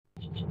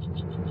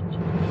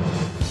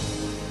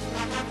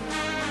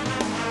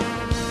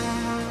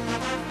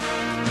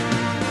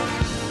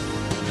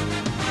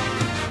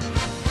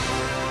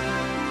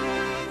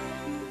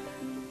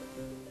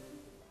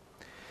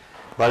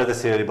Բարև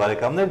սիրելի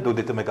բարեկամներ, դուք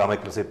դիտում եք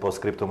Ամեկլուսի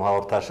Պոստսկրիպտում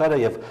հաղորդաշարը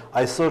եւ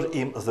այսօր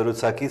իմ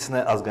զրուցակիցն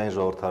է ազգային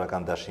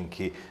ժողովրդարական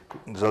դաշինքի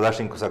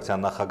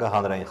կուսակցության նախագահ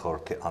հանրային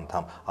խորհրդի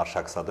անդամ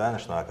Արշակ Սադոյանը,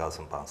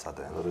 շնորհակալություն պարոն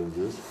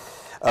Սադոյան։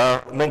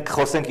 Մենք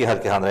խոսենք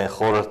իհարկե հանրային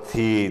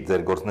խորհրդի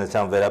ձեր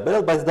գործունեության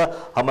վերաբերյալ, բայց դա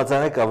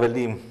համաձայնեք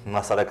ավելի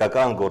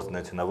հասարակական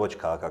գործունեություն է, ոչ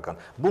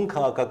քաղաքական։ Բուն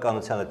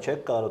քաղաքականությանը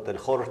չեք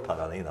կարոտել,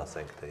 խորհրդարանին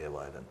ասենք թե եւ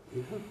այլն։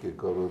 Իհարկե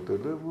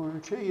կարոտել եմ, որ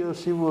չէ,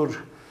 ասի որ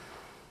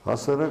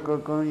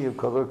հասարակական եւ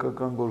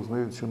քաղաքական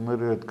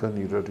գործունեությունները այդքան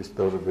իրարից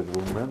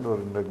տարբերվում են,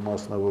 օրինակ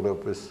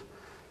մասնավորապես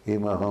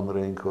հիմա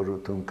հանրային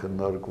խորհրդում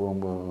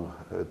քննարկվում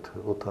այդ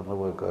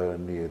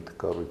օդանավակայանի այդ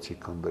կառույցի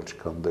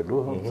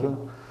քանդել-չքանդելու հարցը,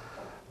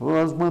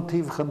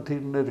 բազմաթիվ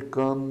խնդիրներ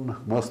կան,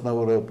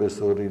 մասնավորապես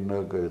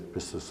օրինակ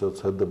այդպես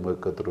ասած ՀԴՄ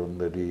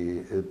կտրոնների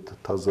այդ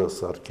թազա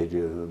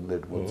սարքերի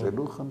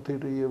ներմուծելու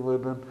խնդիրը եւ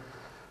այլն,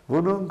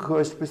 որոնք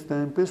այսպես թե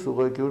այնպես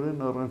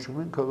ուղղակիորեն առնչում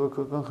են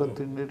քաղաքական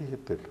խնդիրների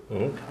հետ էլ։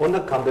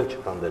 Օրինակ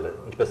քանդել-չքանդելը,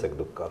 ինչպես եք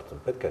դուք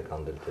կարծում, պետք է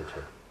քանդել թե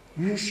չէ։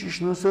 Ես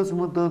ճիշտ ասած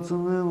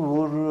մտածում եմ,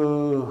 որ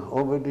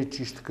ավելի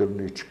ճիշտ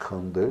կլինի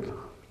չքանդել,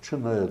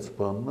 չնայած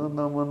բանն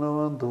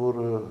նամանավանդ,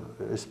 որ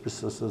այսպես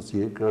ասած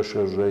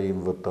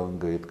երկրաշարժային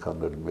վտանգը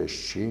այդքան էլ մեծ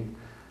չի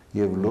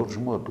եւ լուրջ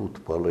մոտ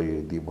 8 բալայի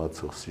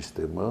դիմացող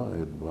համակարգ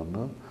այդ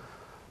բանը,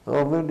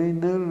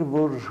 ավելին էլ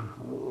որ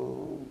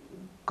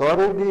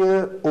կարելի է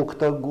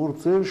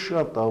օգտագործել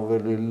շատ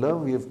ավելի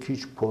լավ եւ քիչ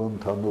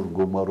ընդհանուր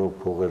գումարով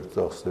փողեր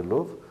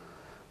ծախսելով,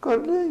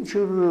 կարելի է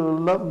ինչ-որ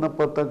լավ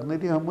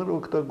նպատակների համար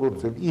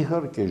օգտագործել։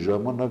 Իհարկե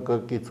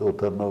ժամանակակից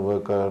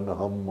օդանավակայանը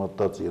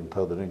համեմատած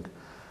ենթադրենք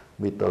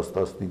մի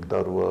 10-15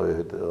 տարվա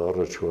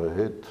առաջվա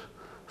հետ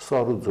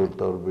սարուձոր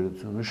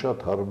տարբերությունը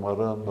շատ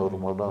հարմար է,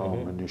 նորմալ է,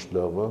 ամեն ինչ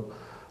լավ է,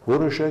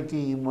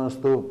 որոշակի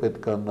իմաստով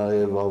պետք է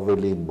նաեւ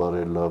ավելին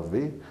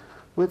բարելավվի,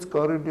 բայց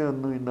կարելի է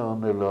նույնը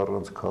անել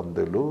առանց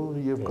քանդելու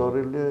եւ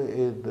կարելի է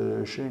այդ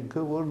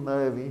շենքը, որ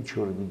նաեւ ինչ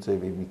որ մի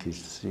ձևի մի քիչ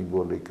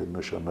սիմվոլիկ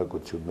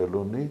նշանակություն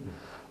ունի,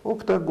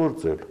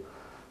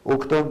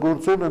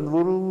 օգտագործել ընդ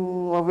որում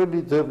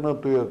ավելի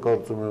ձեռնատու է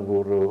կարծում եմ,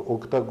 որ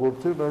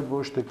օգտագործել, այլ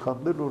ոչ թե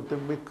քանդել,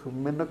 որտեղ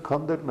մենակ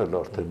քանդելն էլ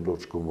արդեն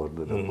լուրջ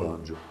գումարներ է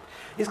պահանջում։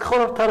 Իսկ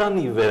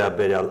խորհրդարանի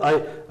վերաբերյալ, այ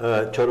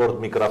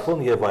 4-րդ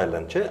միկրոֆոն եւ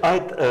այլն, չէ՞,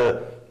 այդ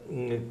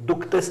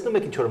դուք տեսնում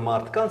եք ինչ-որ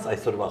մարդկանց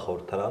այսօրվա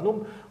խորհրդարանում,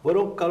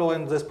 որոնք կարող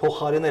են ձեզ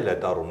փոխարինել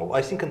այդ առումով,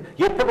 այսինքն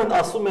երբեմն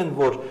ասում են,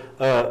 որ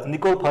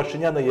Նիկոլ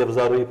Փաշինյանը եւ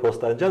Զարուհի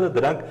Պոստանջյանը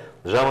դրանք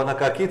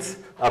ժամանակակից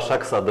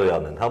Արշակ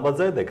Սադոյանն են,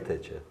 համաձայն եք թե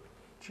չէ։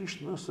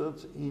 Ճիշտ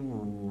ասած, իմ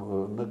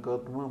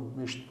նկատմամբ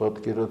միշտ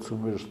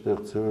պատկերացում էր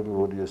ստեղծվել,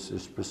 որ ես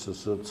այսպես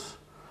ասած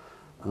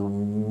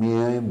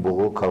միայն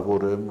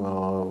բողոքավոր եմ,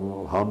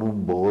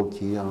 հանուն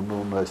բողոքի,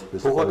 անուն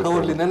այսպես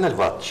բողոքավոր լինելն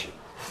էլ վատ չի։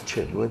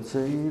 Չէ, բայց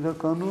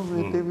իրականում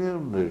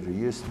հետևյալն էր,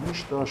 ես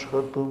միշտ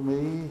աշխատում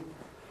էի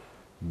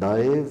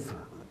նաև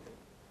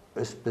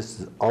այսպես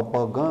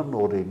ապագան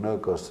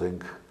օրինակ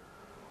ասենք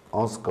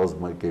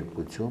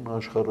ազգ-կազմակերպություն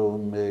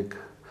աշխարհում մեկ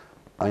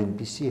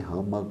այնպիսի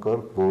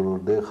համակարգ,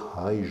 որտեղ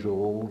հայ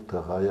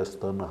ժողովուրդը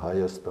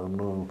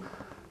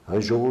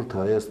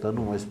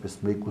Հայաստանում այսպես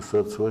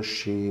մեկուսացված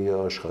չի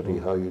աշխարհի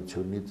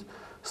հայությունից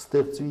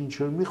ստեղծվի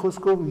ինչ-որ մի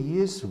խոսքով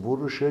ես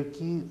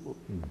որոշակի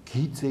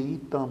գիծ էի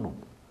տանում։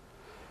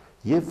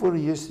 Երբ որ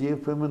ես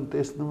երբեմն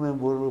տեսնում եմ,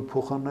 որ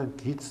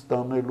փոխանակից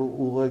տանելու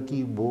ուղակի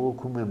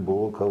բողոքում են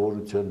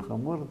բողոքավորության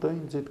համար, դա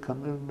ինձ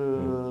այդքան էլ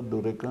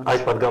դուրեկան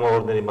Այդ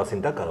պատգամավորների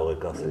մասին դա կարող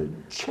եք ասել։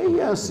 Չի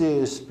ասի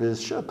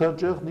այսպես, շատ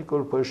հաճախ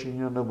Նիկոլ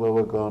Փաշինյանը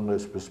բավական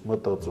այսպես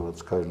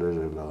մտածված քայլեր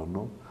է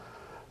անում։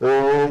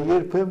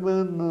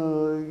 Երբեմն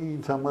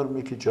ինձ համար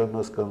մի քիչ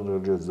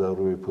անհասկանալի է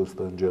Զարուհի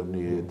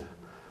Պոստանջյանի հետ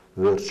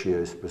վերջի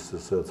այսպես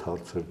ասած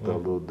հարցեր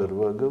տալու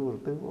դրվագը,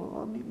 որտեղ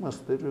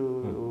անիմաստ էր,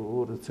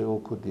 որից է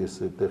օգուտ ես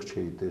այդտեղ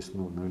չէի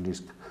տեսնում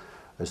նույնիսկ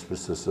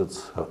այսպես ասած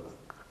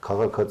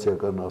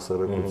քաղաքացիական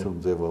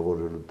հասարակություն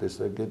ձևավորելու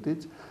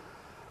տեսակետից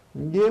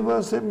եւ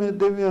ասեմ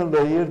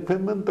հետեւյալը,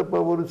 երբեմն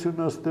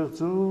տպավորություն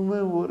ստեղծվում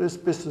է, որ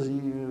այսպես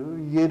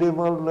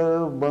Երևանը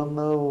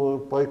բանը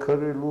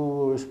պայքարելու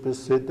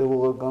այսպես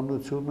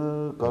հետեւողականությունը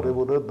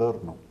կարեւոր է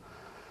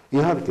դառնում։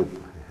 Իհարկե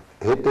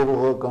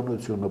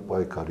հետևողականությունը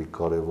պայքարի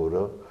կարևոր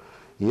է։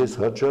 Ես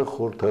հաճախ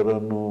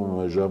խորհրդարանում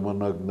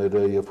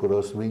ժամանակները, երբ որ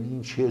ասում էին,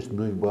 ինչ ես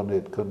նույն բանը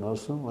այդքան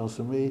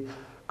ասում էի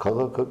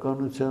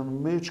քաղաքականության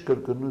մեջ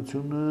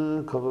կրկնությունը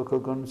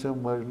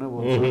քաղաքականության մայրն է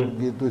ոնց որ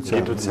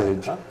գիտության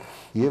մեջ։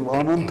 Եվ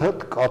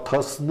անընդհատ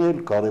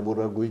կաթացնել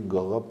կարևորագույն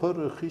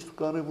գաղափարը խիստ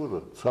կարևոր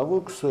է։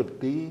 Ցավոք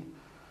սրտի,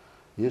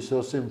 ես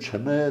ասեմ,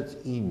 չնայած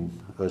իմ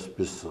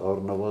այսպես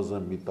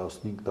առնվազն մի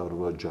 15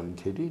 տարվա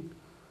ջանքերին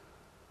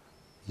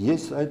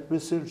Ես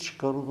այդպես էլ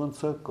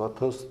չկարողացա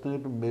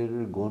կաթացնել մեր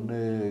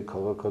գոնե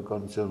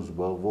քաղաքականության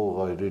զբաղվող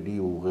այրերի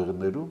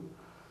ուղեղներում,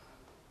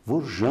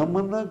 որ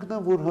ժամանակն է,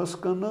 որ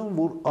հասկանան,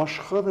 որ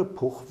աշխարհը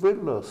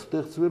փոխվել է,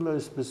 ստեղծվել է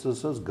այսպես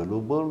ասած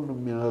գլոբալ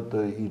մի հատ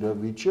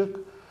իրավիճակ,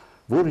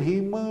 որ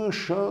հիմա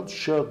շատ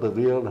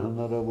ռեալ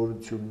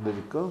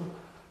հնարավորություններ կան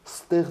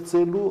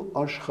ստեղծելու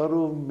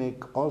աշխարհով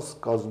մեկ ազգ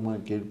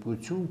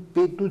կազմակերպություն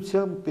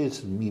պետության պես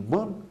մի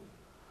բան,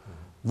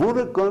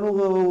 որը կարող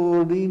է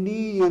լինի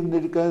եւ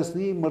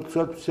ներկայացնի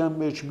մրցակցության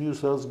մեջ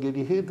մյուս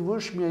ազգերի հետ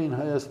ոչ միայն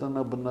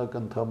Հայաստանաբնակ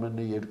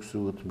ընդամենը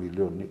 2.8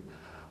 միլիոնի,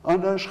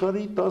 այլ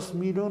աշխարհի 10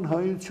 միլիոն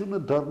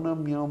հայությունը դառնա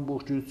մի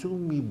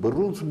ամբողջություն, մի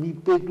բռունց, մի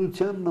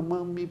պետության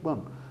նման մի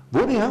բան,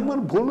 որի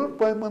համար բոլոր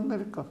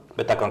պայմանները կան։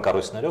 Պետական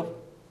կառույցներով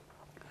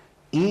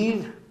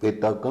Իր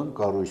պետական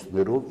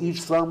կառույցներով, իր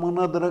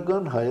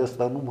սահմանադրական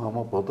Հայաստանում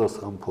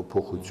համապատասխան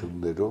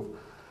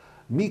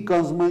փոփոխություններով մի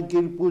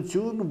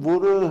կազմակերպություն,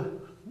 որը,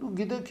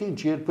 գիտեք ինչ,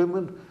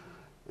 երբեմն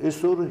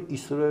այսօր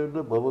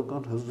Իսրայելը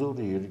բավական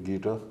հզոր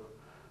երկիր է,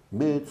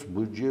 մեծ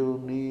բյուջե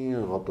ունի,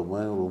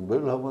 ատոմային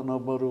ռումբել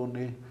հավանաբար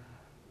ունի,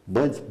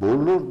 բայց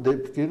բոլոր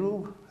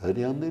դեպքերում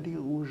հրյաների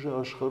ուժը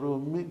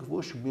աշխարհում մենք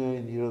ոչ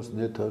միայն իրաց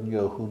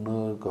Նեթանյահունը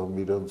կամ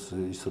իրաց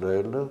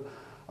Իսրայելը,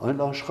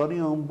 այլ աշխարհի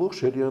ամբողջ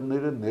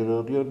հրյանները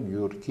ներառյալ Նյու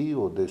Յորքի,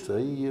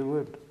 Օդեսայի եւ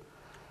այլ։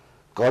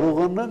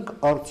 Կարողանանք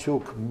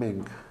արդյոք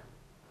մենք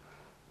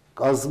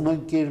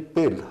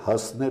կազմակերպել,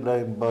 հասնել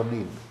այն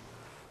բանին,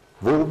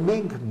 որ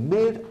մենք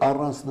մեր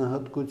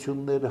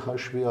առանձնահատկությունները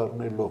հաշվի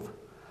առնելով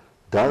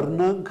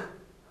դառնանք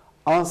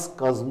ազգ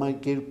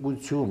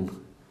կազմակերպություն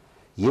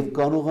եւ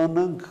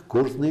կարողանանք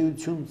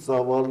գործնեություն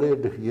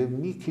ծավալել եւ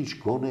մի քիչ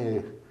գոնե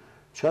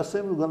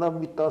չասեմ գոնե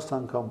մի 10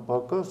 անգամ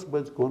պակաս,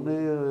 բայց գոնե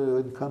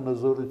այնքան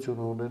հզորություն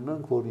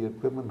ունենանք, որ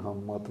երբեմն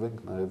համեմատվենք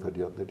նաեւ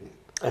հրյաների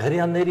հետ։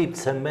 Հրյաների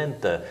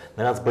ցեմենտը,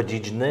 նրանց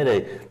բջիջները,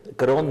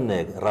 կրոնն է,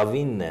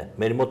 ռավինն է,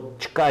 մեր մոտ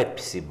չկա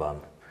այդպիսի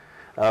բան։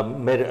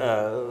 Մեր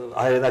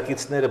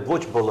հայրենակիցները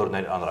ոչ բոլորն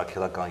են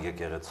անրաքելական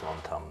եկեղեցու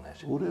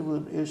անդամներ։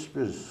 Ուրեմն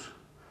այսպես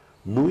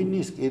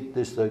նույնիսկ այդ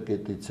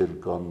տեսակետից էլ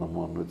կան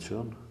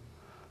նմանություն։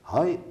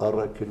 Հայ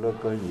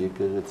առաքելական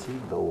եկեղեցին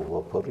դա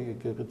ուղղափառ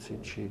եկեղեցի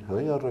չի,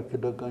 հայ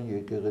առաքելական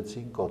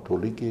եկեղեցին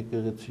կաթոլիկ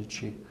եկեղեցի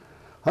չի,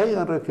 հայ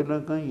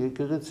առաքելական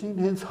եկեղեցին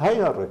հենց հայ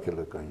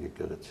առաքելական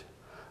եկեղեցի,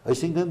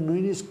 այսինքն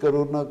նույնիսկ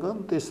կրոնական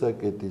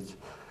տեսակետից,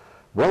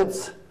 բայց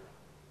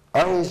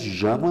այս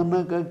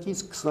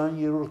ժամանակակից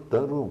 20-րդ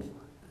դարում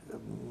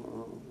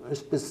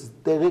այսպես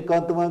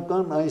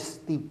տեղեկատվական այս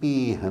տիպի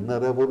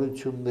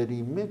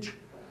հնարավորությունների մեջ,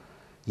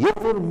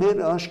 երբ որ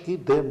մեր աչքի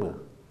դեմը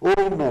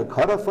օրինակ,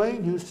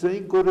 հարավային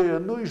հյուսիսային Կորեա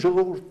նույն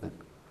ժողովուրդն են,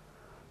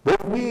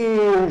 բայց մի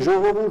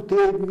ժողովուրդի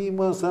այդ մի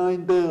մասը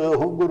այնտեղ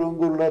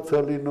հոնգոր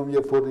լացա լինում,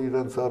 երբ որ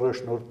իրենց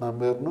առաջնորդն է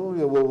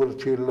մեռնում եւ ով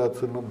չի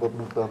լացնում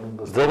բռնում տանում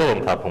նստում։ Ձեր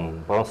են թափում,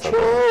 բան սա։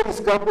 Չէ,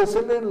 իսկապես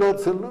են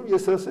լացնում,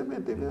 ես ասեմ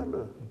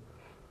հետեւյալը։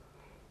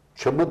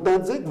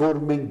 Չմտածեք,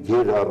 որ մենք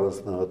գեր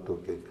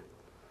առանձնահատուկ ենք։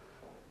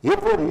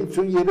 Երբ որ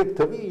 53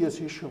 թվին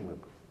ես հիշում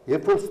եմ,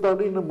 երբ որ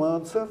Ստալինը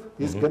մահացավ,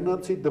 ես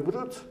գնացի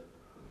դպրոց,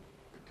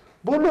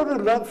 բոլորը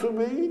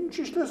լացում էին,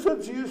 ճիշտ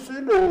ասած, ես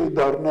էլ էի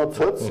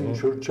դառնացած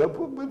ինչ-որ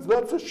չափով, բայց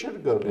լացած չէր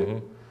գալի։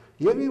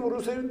 Եվ իմ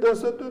ռուսերեն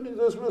դասատուն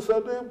ինձ ասում է,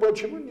 Սադոյան,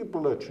 почему не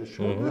плачешь?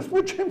 Ես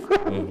ոչ եմ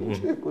կարող, ինչ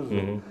եք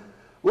ուզում։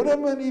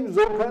 Ուրեմն իմ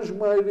զորքանչ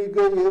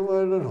մայրիկը եւ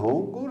այլն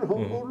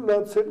հոնգուր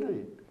լացել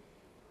էին։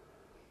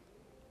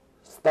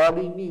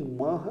 Ստալինի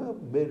մահը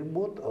մեր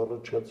մոտ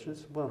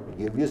առաջացրեց բան,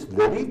 եւ ես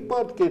լրիվ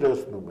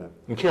պատկերացնում եմ։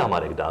 Ինչի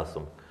համար եք դա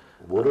ասում։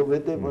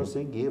 Որովհետև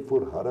ասենք, երբ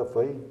որ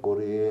հարավային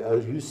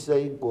Կորեայի,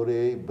 հյուսիսային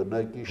Կորեայի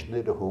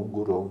բնակիչները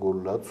հոնգուր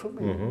լացում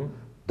էին,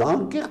 դա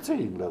անկեղծ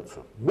էին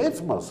լացում,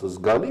 մեծ մասը,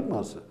 զգալի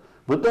մասը,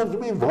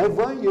 մտածում էին,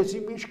 վայ, ես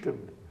իմ ինչ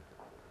կրնի։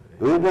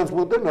 Նրանց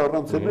մոտ էլ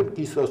առանցել էր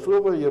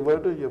կիսասովը եւ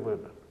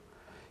այլն։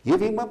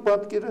 Եվ հիմա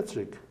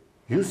պատկերացրեք,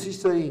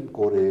 հյուսիսային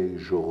Կորեայի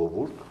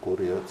ժողովուրդ,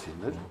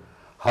 կորեացիներ,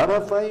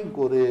 հարավային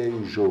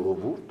Կորեայի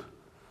ժողովուրդ,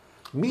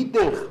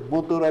 միտեղ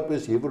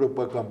մոտորապես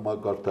եվրոպական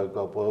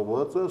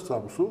մակարդակապահված է,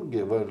 Samsung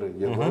եւ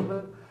այլն,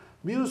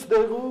 մյուս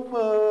տեղում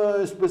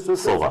այսպես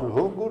ասած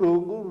հոնգուր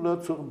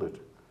լացողներ։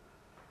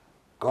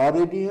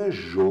 Կարելի է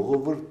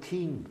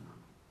ժողովրդին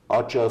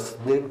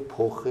աճացնել,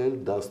 փոխել,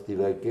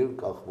 դաստիարակել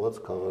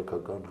կախված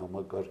քաղաքական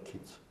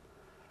համակարգից։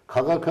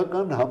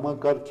 Քաղաքական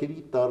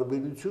համակարգերի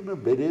տարբերությունը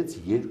բերեց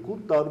երկու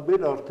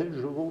տարբեր արդեն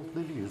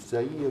ժողովուրդների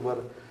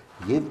հյուսիսային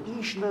եւ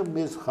ինչն է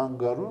մեզ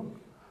խանգարում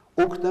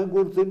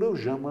օգտագործելով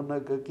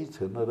ժամանակակից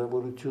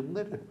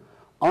հնարավորությունները,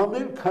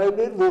 անել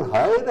քայլեր, որ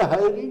հայերը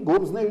հայերին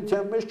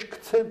գործնեության մեջ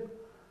չգցեն,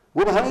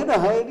 որ հայերը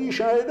հայերի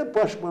շահերը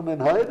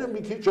պաշտպանեն, հայերը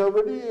մի քիչ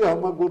ավելի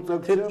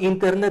համագործակցություն։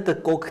 Ինտերնետը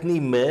կօգնի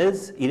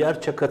մեզ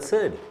իրար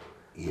չգցել։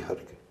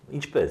 Իհարկե։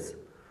 Ինչպես։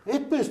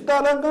 Այդպես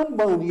տարական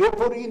բան, երբ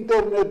որ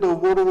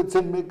ինտերնետով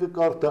որևէ մեկը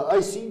կարդա,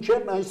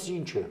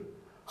 այսինչ է,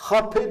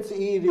 խափեց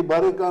իր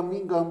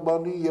բարեկամին կամ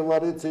բանի եւ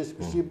արեց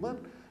այսպիսի բան,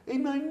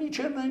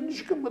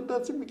 այնինչ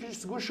կմտածի մի քիչ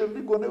զգուշ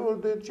լինի, գոնե որ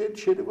դե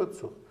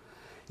չերևացող։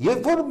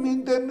 Երբ որ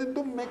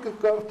ինտերնետում մեկը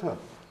կարդա,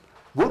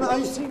 որ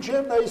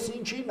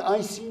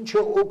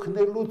այսինչը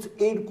օգնելուց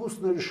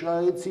երկուսն էլ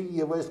շահեցին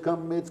եւ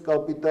այսքան մեծ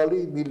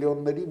կապիտալի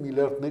միլիոնների,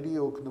 միլիարդների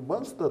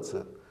օգնման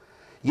ստացան,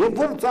 երբ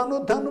որ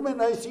ծանոթանում են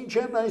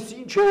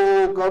այսինչը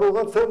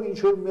կարողացավ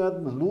ինչ-որ մի հատ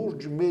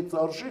լուրջ մեծ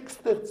արժեք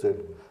ստեղծել,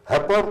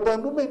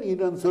 հպարտանում են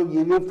իրենցով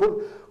եւ երբ որ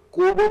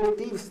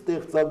կոլեկտիվ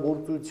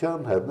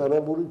ստեղծագործության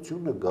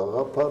հնարավորությունը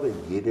գաղափարը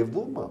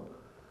երևում է,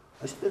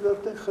 այստեղ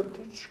արդեն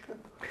խնդիր չկա։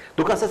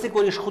 Դուք ասացիք,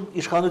 որ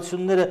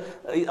իշխանությունները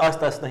այս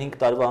 15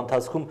 տարվա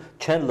ընթացքում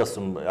չեն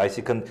լսում,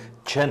 այսինքն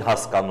չեն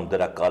հասկանում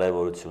դրա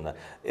կարևորությունը։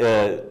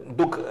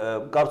 Դուք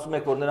կարծում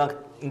եք, որ նրանք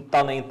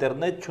տանը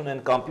ինտերնետ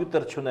չունեն,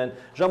 կոմպյուտեր չունեն,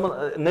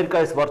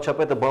 ներկայիս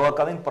վարչապետը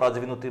բավականին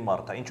պրազվինուտի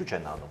մարդ է, ինչու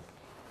չեն անում։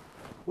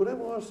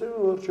 Ուրեմն ասեմ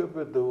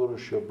վարչապետը, որը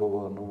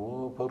շաբավանում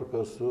է, փառք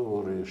Աստծո,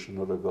 որ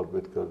շնորհակալ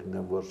պետք է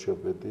լինեմ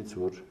վարչապետից,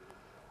 որ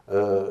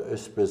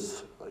այսպես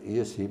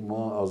ես հիմա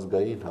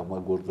ազգային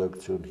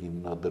համագործակցություն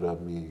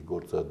հիմնադրամի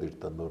գործադիր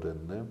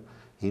տնօրենն եմ,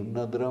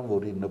 հիմնադրամ,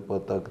 որի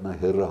նպատակն է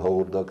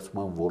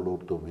հեռահաղորդակցման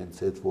ոլորտում,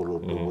 հենց այդ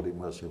ոլորտում, որի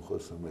մասին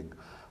խոսում ենք,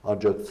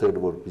 աջակցել,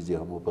 որպեսզի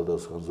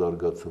համապատասխան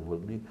զարգացում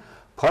լինի,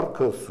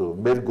 փառք Աստծո,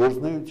 մեր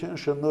գործունեության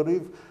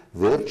շնորհիվ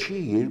վերջի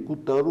 2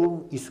 տարում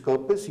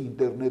իսկապես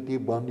ինտերնետի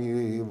բանի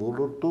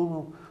ոլորտում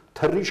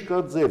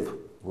թռիչքաձև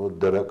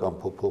դրական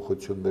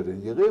փոփոխություններ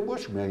են եղել,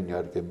 ոչ միայն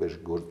իհարկե մեր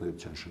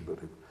գործունեության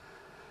շնորհիվ։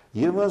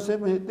 Եվ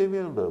ասեմ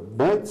հետևյալը,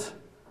 բայց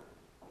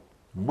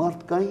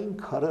մարդկային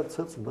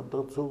քարացած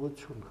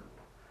մտածողությունը,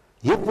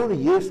 երբ որ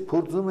ես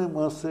փորձում եմ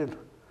ասել,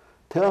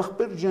 թե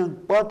ախպեր ջան,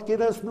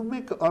 պատկերացնում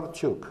եք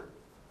արդյոք,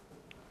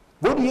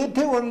 որ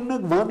եթե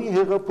օրինակ Վանի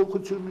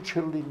հեղափոխությունը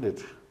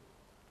չլիներ,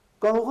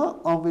 կարող է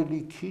ավելի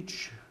քիչ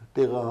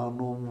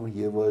տեղահանում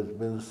եւ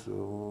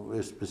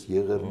այսպես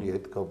եղերնի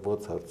հետ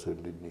կապված հարցեր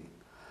լինի։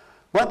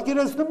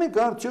 Պատկերացնում եք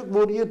արդյոք,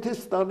 որ եթե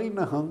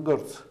Ստալինը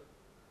հանգարց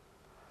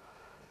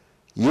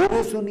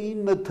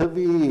 39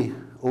 թվի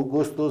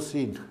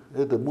օգոստոսին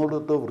այդ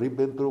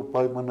Մոլոտով-Ռիբենտրոպ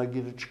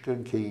պայմանագիրը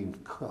չկնքեին,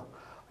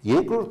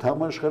 երկրորդ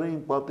համաշխարհային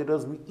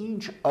պատերազմի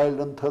ինչ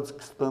այլ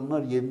ընթացք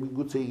կստանար եւ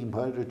միգուցե իմ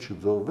հայրը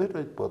չձողվեր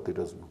այդ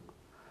պատերազմում։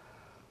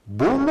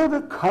 Բոլորը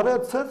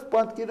քարացած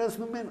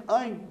պատկերացնում են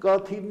այն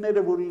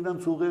կաթիլները, որ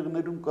իրանց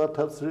ուղեղներում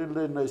կաթացրել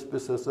են,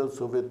 այսպես ասած,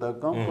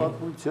 սովետական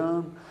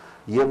պատմության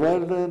եւ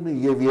այլն,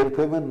 եւ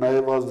երբեմն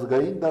նաեւ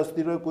ազգային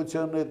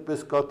դաստիարակության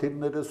այդպես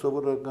կաթիլները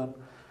սովորական,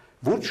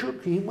 ոչ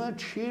ոք հիմա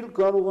չի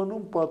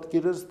կարողանում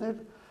պատկերացնել,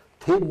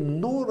 թե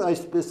նոր,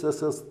 այսպես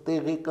ասած,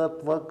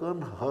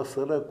 տեղեկատվական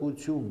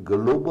հասարակություն,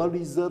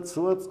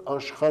 գլոբալիզացված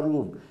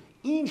աշխարհում,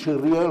 ինչ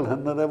ռեալ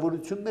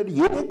հնարավորություններ,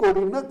 երեք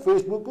օրինակ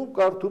Facebook-ում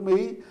կարդում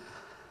էի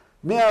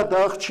մի հատ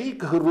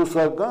աղջիկ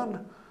ռուսական,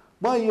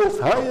 բա ես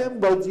հայ եմ,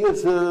 բայց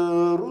ես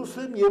ռուս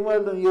եմ եւ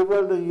այլն եւ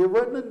այլն եւ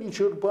այլն,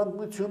 ինչ-որ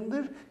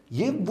պատմություններ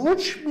եւ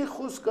ոչ մի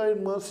խոսք այն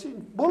մասին,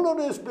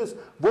 բոլորը այսպես,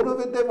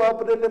 որովհետեւ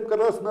ապրել եմ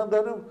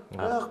Կրասնոդարում,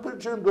 ախպեր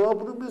ջան, դու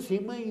ապրում ես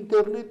հիմա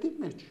ինտերնետի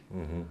մեջ։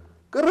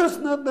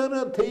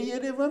 Կրասնոդարը, թե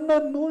Երևանն է,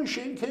 նույն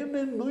շենքերն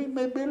են, նույն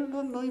մեբելն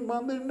են, նույն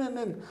բաներն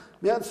են,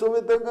 մի հատ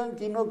սովետական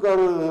կինո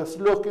կար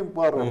Սլոկին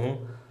պարը։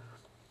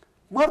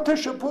 Մարդը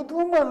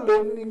շփոթվում է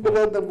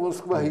Լենինգրադը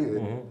Մոսկվայի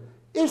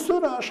հետ։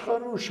 Այսօր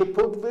աշխարհում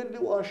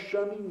շփոթվելու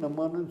աշճանի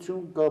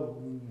նմանություն կա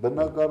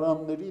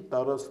բնակարանների,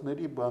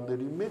 տարածքների,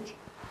 բաների մեջ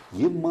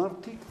եւ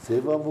մարդիկ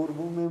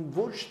ձևավորվում են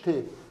ոչ թե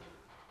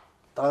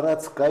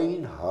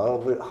տարածքային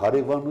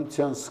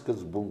հարևանության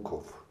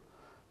սկզբունքով,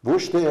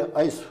 ոչ թե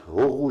այս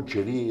հողու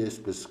ջրի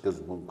այսպես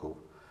սկզբունքով,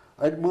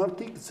 այլ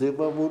մարդիկ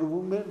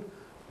ձևավորվում են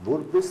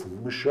որպես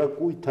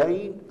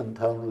մշակույթային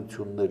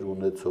ընդհանրություններ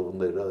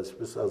ունեցողներ,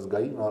 այսպես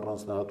ազգային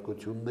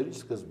առանձնահատկությունների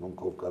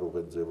սկզբունքով կարող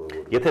են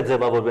ձևավորվել։ Եթե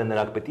ձևավորվեն,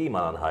 նրանք պետք է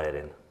իմանան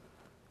հայերեն։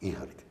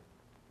 Իհարկե,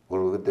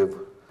 որովհետև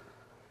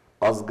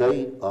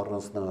ազգային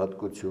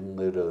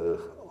առանձնահատկությունները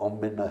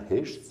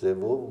ամենահեշտ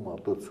ձևով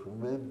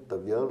մատուցվում են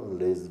տվյալ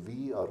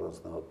լեզվի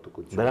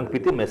առանձնահատկությունները։ Նրանք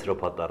պիտի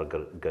մեսրոփատառ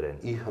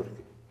գրեն։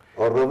 Իհարկե։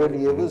 Առավել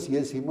եւս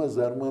ես հիմա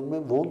զարմանում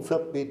եմ, ոնց է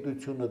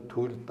պետությունը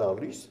թույլ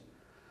տալիս,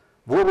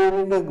 որ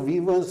օրինակ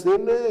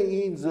վիվանսել է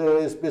ինձ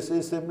այսպես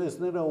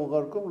SMS-ները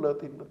ուղարկում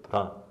լատինով։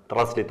 Հա,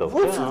 տրանսլիտով։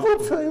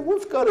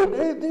 Ոնց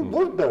կարելի է դե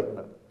որ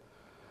դառնա։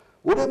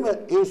 Ուրեմն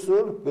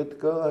այսօր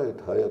պետք է այդ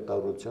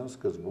հայատարության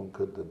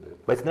սկզբունքը դնել։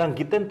 Բայց նրանք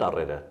գիտեն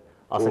տառերը,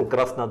 ասենք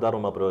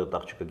Կրասնոդարում ապրող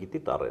աղջիկը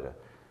գիտի տառերը։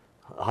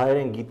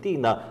 Հայերեն գիտի,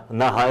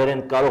 նա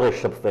հայերեն կարող է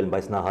շփվել,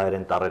 բայց նա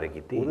հայերեն տառերը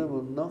գիտի։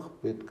 Ուրեմն նախ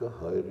պետք է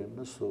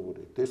հայերենը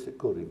սովորի։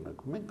 Տեսեք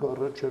օրինակ, մենք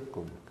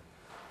առաջարկում ենք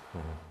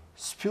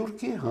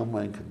Սփյուռքի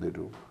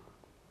համայնքներում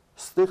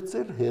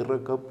ստեղծել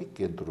հեռակապի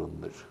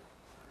կենտրոններ։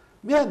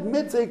 Մի հատ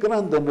մեծ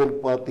էկրան դնել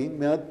պատին,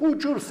 մի հատ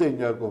փուճուր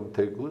սենյակում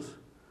թեկուզ,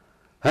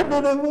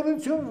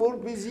 հնարավորություն,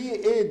 որպեսզի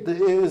այդ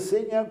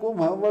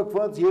սենյակում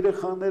հավաքված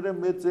երեխաները,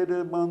 մեծերը,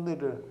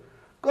 մանները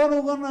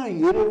կարողանան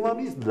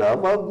Երևանից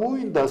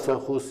լավագույն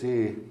դասախոսի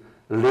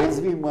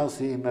լեզվի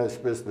մասին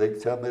այսպես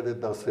լեկցիաները,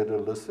 դասերը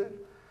լսել,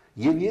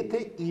 եւ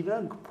եթե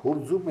իրանք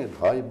փորձում են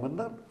հայ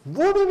մնալ,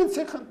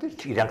 որևէ խնդիր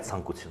չի։ Իրանք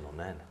ցանկություն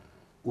ունեն։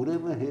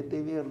 Ուրեմն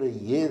հետևյալը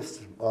ես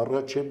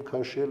առաջ եմ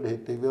քաշել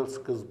հետևյալ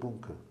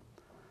սկզբունքը։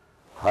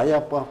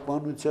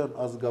 Հայապահպանության,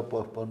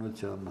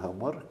 ազգապահպանության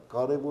համար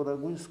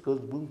կարևորագույն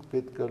սկզբունք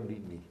պետք է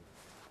լինի։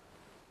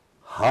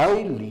 Հայ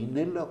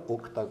լինելը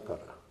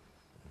օգտակար է։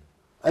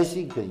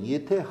 Այսինքն,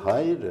 եթե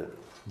հայերը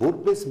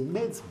որպես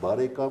մեծ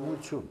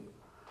բարեկամություն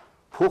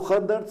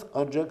փոխադարձ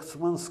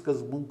աջակցման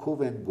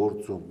սկզբունքով են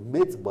գործում,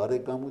 մեծ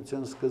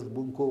բարեկամության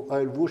սկզբունքով,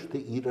 այլ ոչ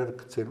թե իրար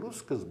գցելու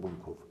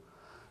սկզբունքով,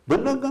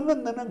 բնականաբար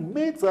նրանք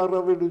մեծ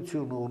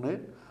առավելություն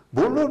ունեն,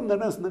 բոլոր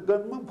նրանց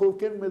նկատմամբ,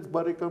 ովքեր մեծ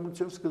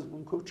բարեկամության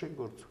սկզբունքով չեն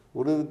գործում,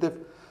 որովհետև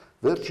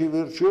վերջի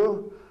վերջո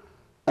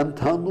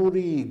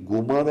ընդհանուրի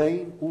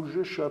գումարային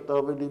ուժը շատ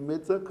ավելի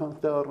մեծ է, քան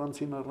թե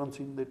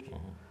առանցինների։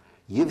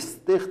 Եվ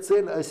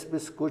ստեղծել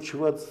այսպես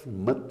կոչված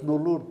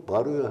մթնոլորտ,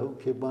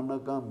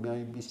 բարոյահոգեբանական մի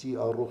այնպիսի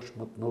առողջ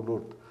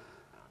մթնոլորտ,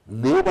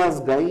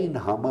 ներազգային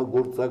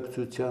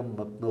համագործակցության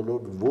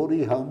մթնոլորտ, որի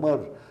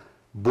համար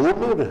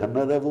բոլոր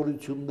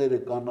հնարավորությունները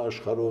կան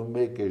աշխարհով,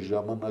 մեկ է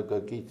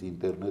ժամանակակից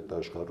ինտերնետ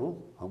աշխարհում,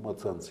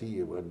 համացանցի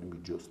եւ այլ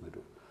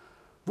միջոցներով,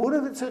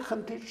 որովհետեւ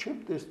խնդիր չեմ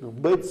տեսնում,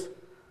 բայց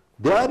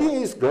դարի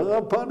այս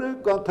գաղափարը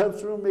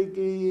կաթացնում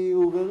եկի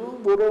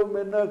ուղեղում, որով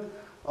մենակ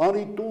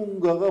Արիտուն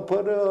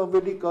գաղափարը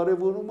ավելի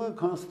կարևորում է,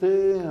 քան թե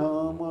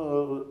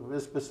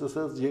այսպես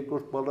ասած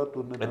երկրորդ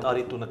պալատունը։ Այդ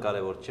արիտունը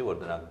կարևոր չի, որ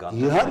նրանք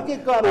կան։ Իհարկե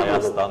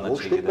կարևոր է,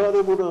 ոչ թե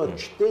կարևոր է,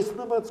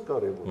 չտեսնված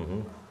կարևոր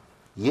է։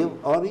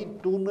 Եվ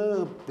արիտունը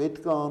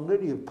պետք է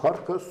անել եւ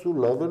փառքաստու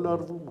լավ էլ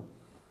արվում է։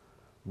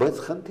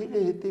 Բայց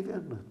խնդիրը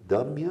հետեւյալն է, դա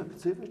միակ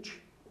ձևը չի։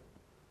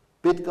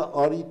 Պետք է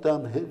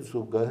արիտան հետ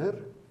զուգահեռ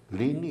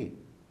լինի։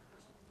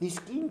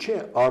 Իսկ ինչ է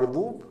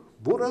արվում,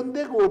 որ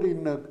այնտեղ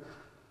օրինակ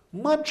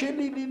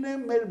մատչելի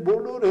լինեն մեր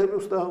բոլոր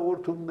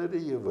հեռուստահաղորդումները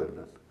եւ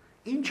այլն։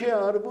 Ինչ է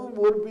արվում,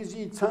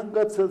 որպեսզի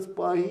ցանկացած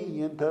պահի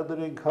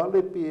ենթադրենք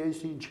Հալեպի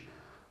այսինչ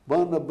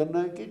բանը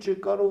բնակիչը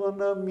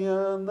կարողանա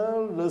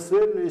միանալ,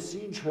 լսել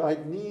այսինչ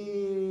հայտնի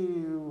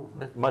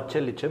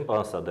մատչելի չեմ,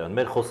 պարոն Սադոյան,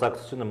 մեր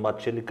խոսակցությունը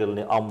մատչելի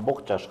կլինի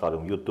ամբողջ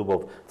աշխարհում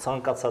YouTube-ով,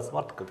 ցանկացած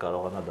մարդ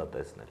կկարողանա դա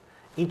տեսնել։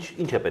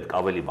 Ինչ է պետք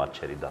ավելի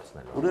մատչելի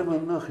դարձնել։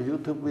 Ուրեմն նախ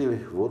YouTube-ի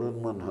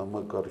որոնման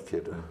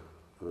համակարգերը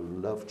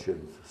լավ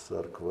չեն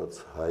սարքված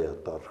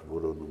հայատար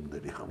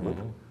որոնումների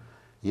համար։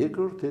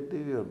 Երկրորդ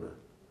հետևյալը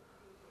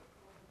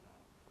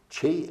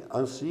չի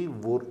ասի,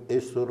 որ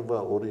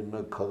այսօրվա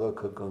օրինակ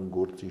քաղաքական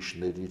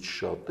գործիչներից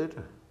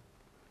շատերը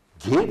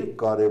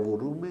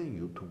գերկարևորում են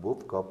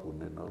YouTube-ով կապ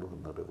ունենալու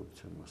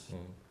հնարավորության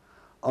մասին։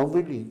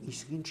 Ավելին,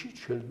 իսկ ինչի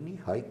չլինի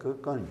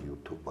հայկական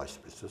YouTube,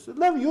 այսպես ասել։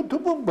 Լավ,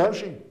 YouTube-ում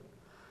բաժին։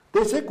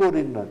 Տեսեք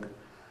օրինակ,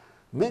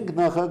 մենք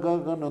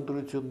նախագահական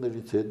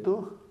ընտրություններից հետո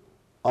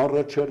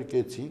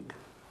առաջարկեցինք,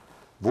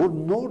 որ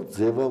նոր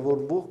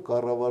ձևավորվող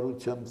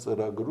կառավարության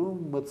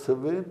ծրագրում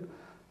մտցվեն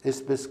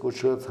այսպես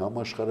կոչված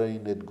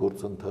համաշխարհային այդ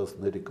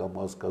գործընթացների կամ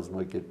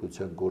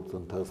ազգազմակերպության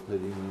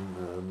գործընթացներին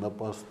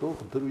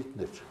նպաստող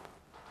դրույթներ։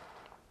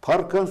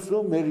 Փառքաստու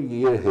մեր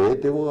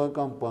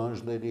հետևողական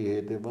պահանջների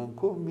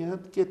հետևանքով մի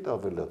հատ կետ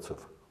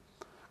ավելացավ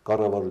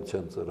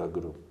կառավարության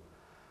ծրագրում։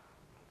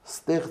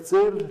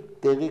 Ստեղծել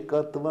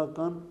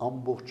տեղեկատվական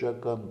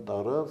ամբողջական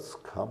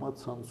տարածք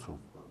համացանցում,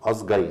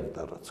 ազգային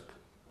տարածք։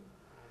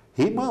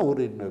 Հիմա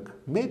օրինակ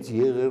մեծ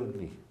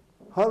եղերնի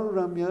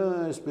 100-ամյա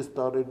այսպես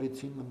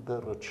տարելիցին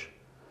ընդառաջ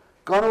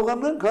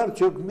կարողանանք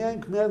արդյոք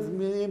միայն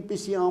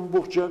այնպիսի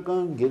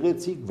ամբողջական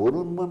գեղեցիկ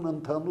որոնման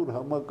ընդհանուր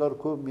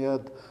համակարգով մի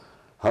հատ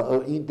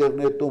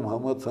ինտերնետում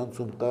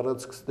համացանցում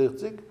տարածք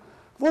ստեղծենք,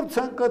 որ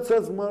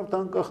ցանկացած մարդ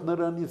անկախ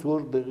նրանից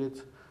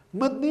որտեղից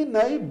մտնի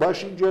նայի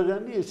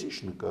Բաշինջարյանի այսինչ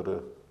նկարը,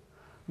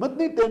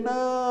 մտնի տենա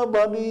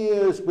բանի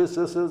այսպես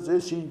ասած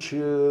այսինչ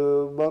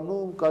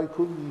բանում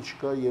կայքում ինչ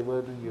կա եւ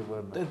այլն եւ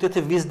այլն։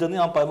 Եթե վիզ դնի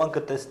անպայման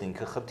կտեսնի,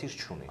 ինքը խնդիր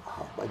չունի։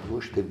 Բայց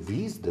ոչ թե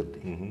վիզ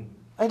դնի։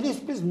 Այլ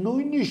այսպես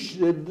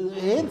նույնիսկ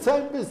հենց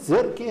այնպես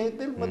ձեռքի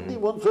հետ էլ մտնի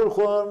ոնց որ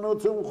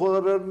խոհանոցում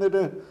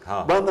խոհարարները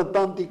բանը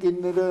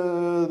տանտիկինները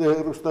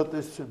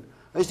հեռուստատեսություն։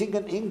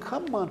 Այսինքն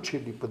ինքան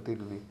մատչելի պետք է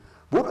լինի,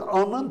 որ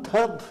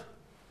անընդհատ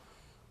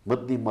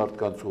մտնի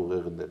մարդկանց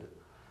ուղեղները։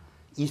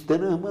 Իսկ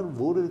դրա համար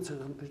որևէ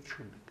խնդիր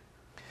չունենք։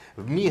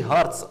 Մի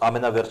հարց,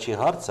 ամենավերջի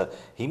հարցը,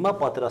 հիմա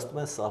պատրաստում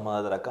են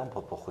սահմանադրական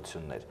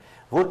փոփոխություններ։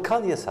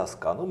 Որքան ես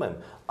հասկանում եմ,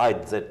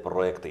 այդ ձեր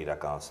պրոյեկտը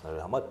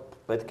իրականացնելու համար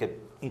պետք է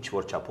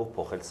ինչ-որ չափով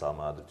փոխել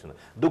սահմանադրությունը։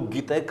 Դուք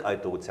գիտեք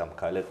այդ ուղղությամբ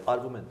քայլեր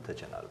արվում են, թե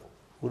չեն արվում։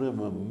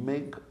 Ուրեմն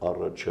մենք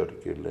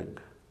առաջարկել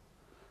ենք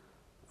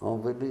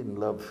ավելի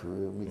լավ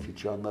մի քիչ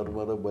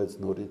անարմար է, բայց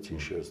նորից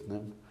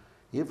հիշեցնեմ,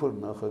 երբ որ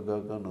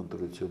նախագահական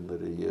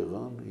ընտրությունները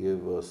եղան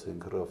եւ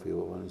ասենք Ռաֆի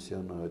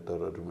Հովհաննիսյանը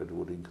հայտարարում էր,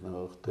 որ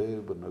ինքնահաղթ է,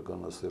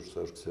 բնական է Սերժ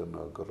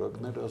Սարգսյանը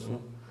հակառակն էր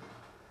ասում,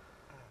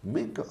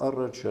 մենք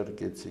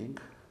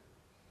առաջարկեցինք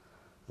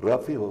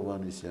Ռաֆի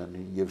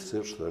Հովհաննիսյանին եւ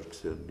Սերժ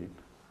Սարգսյանին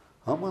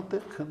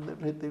համատեղ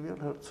քննել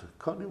հետեւյալ հարցը,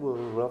 քանի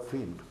որ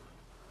Ռաֆին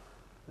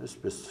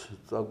այսպես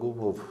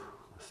ծագումով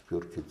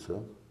Սփյուռքից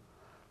է,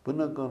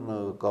 բնական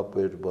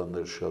կապեր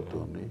բաներ շատ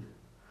ունի,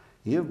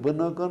 եւ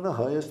բնականը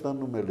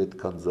Հայաստանում էլ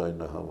այդքան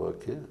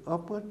ձայնահավաք է,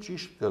 ապա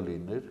ճիշտ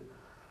կլիներ,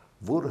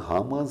 որ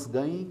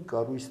համազգային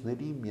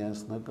կառույցների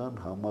միասնական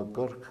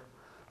համակարգ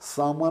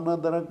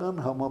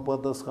սահմանադրական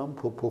համապատասխան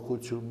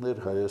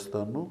փոփոխություններ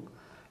Հայաստանում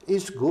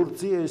Այս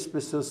գործի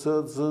այսպես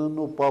ասած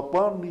նո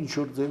պապան ինչ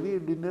որ ձևի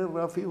լինել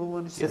Ռաֆի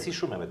Հովհաննիսյանը։ Ես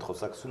հիշում եմ այդ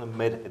խոսակցությունը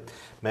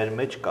մեր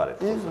մեջ կար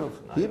այդ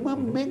խոսակցությունը։ Հիմա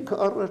մենք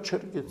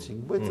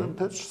առաջարկեցինք, բայց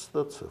ընդհանուր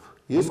չստացավ։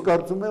 Ես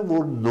կարծում եմ,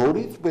 որ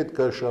նորից պետք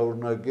է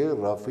շարունակել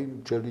Ռաֆին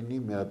չլինի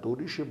մի հատ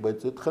ուրիշը,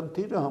 բայց այդ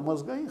խնդիրը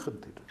համազգային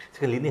խնդիր է։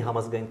 Իսկ լինի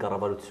համազգային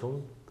կառավարություն։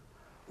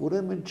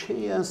 Ուրեմն չի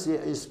ասի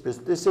այսպես,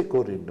 տեսեք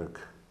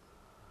օրինակ։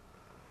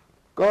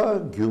 Կա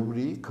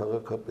Գյումրի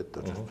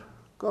քաղաքապետարան,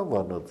 կա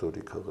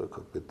Վանաձորի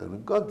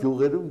քաղաքապետարան, կա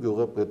գյուղերում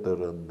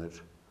գյուղապետարաններ,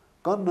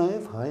 կա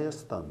նաև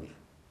Հայաստանի։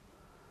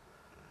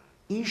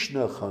 Ինչ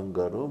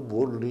նախանգարում,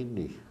 որ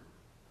լինի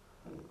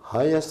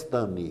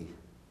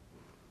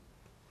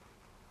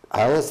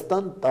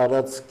Հայաստան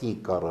տարածքի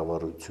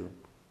կառավարություն,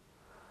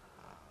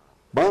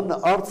 բան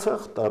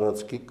Արցախ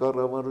տարածքի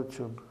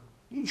կառավարություն,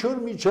 ինչ որ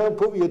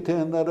միջապով, եթե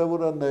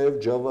հնարավոր է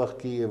նաև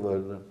Ջավախքի եւ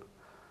այլն,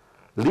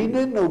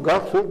 լինեն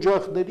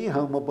գաղթօջախների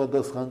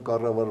համապատասխան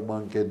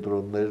կառավարման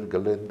կենտրոններ,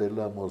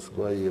 Գլենդելա,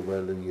 Մոսկվա եւ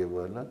այլն,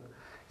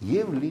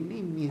 եւ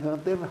լինի մի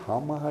հատ էլ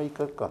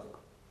համահայկական,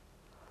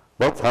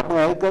 բայց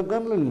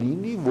համահայկականը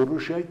լինի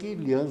որոշակի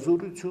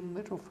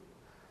լիազորություններով,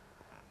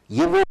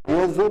 եւ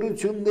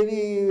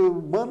լիազորությունների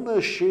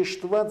բանը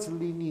շեշտված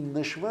լինի,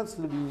 նշված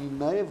լինի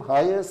նաև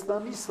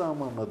Հայաստանի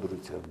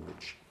սահմանադրության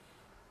մեջ։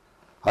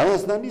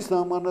 Հայաստանի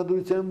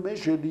սահմանադրության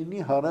մեջ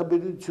լինի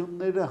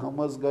հարաբերությունները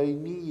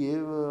համազգայինի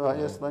եւ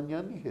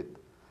հայաստանյանի հետ։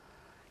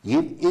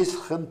 Եվ այս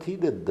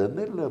խնդիրը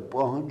դնելը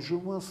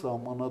պահանջում է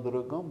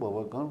սահմանադրական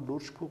բավական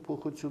լուրջ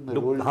փոփոխություններ։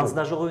 Դուք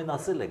հանձնաժողովին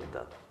ասել եք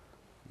դա։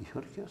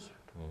 Իհարկե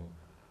ասել։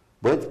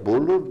 Բայց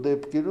բոլոր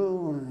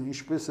դեպքերում,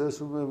 ինչպես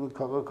ասում եմ,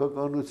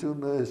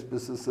 քաղաքականությունը,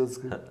 այսպես ասած,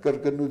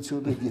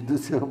 կրկնությունը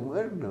գիտության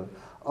մերն է,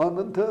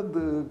 անընդհատ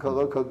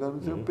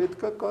քաղաքականություն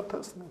պետք է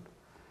կաթացնել։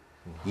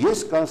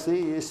 Ես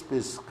կասեի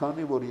այսպես,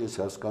 քանի որ ես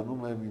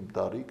հասկանում եմ իմ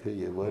տարիքը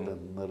եւ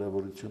այլն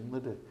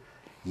հնարավորությունները,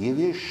 եւ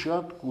ես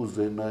շատ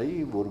կուզենայի,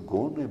 որ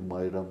գոնե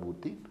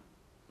մայրամուտին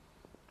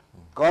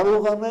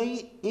կարողանայի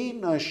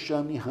այն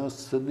աշճանի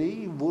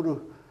հասցնեի, որ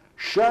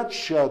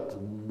շատ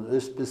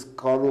այսպես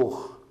կարող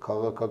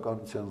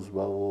քաղաքականության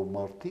զբաղվող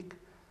մարդիկ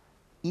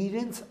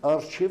իրենց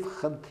արժև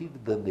խնդիր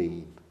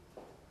դնեին,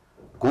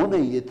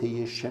 գոնե եթե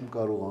ես չեմ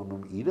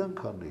կարողանում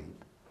իրանք անեին,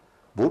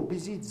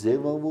 որպեսզի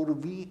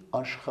ձևավորվի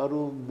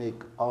աշխարհով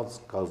մեկ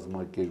ազգ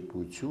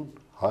կազմակերպություն,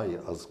 հայ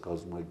ազգ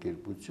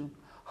կազմակերպություն,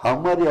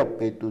 համարյա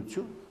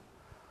պետություն,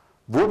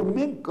 որ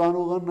մենք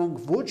կարողանանք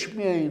ոչ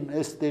միայն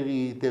այստեղի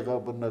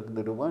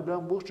տեղաբնակներով, այլ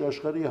ամբողջ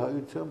աշխարհի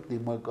հայությամբ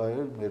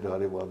դիմակայել մեր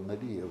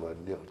հարևանների եւ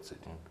այլնի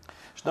հարցերին։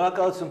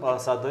 Շնորհակալություն,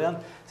 պարոն Սադոյան,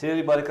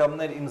 սիրելի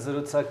բարեկամներ, իմ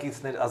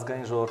զրուցակիցներ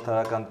ազգային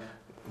ժողովրդարական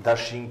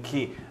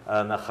դաշինքի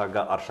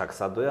նախագահ Արշակ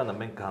Սադոյանը,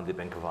 մենք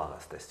կհանդիպենք վաղ,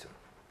 աստեսություն։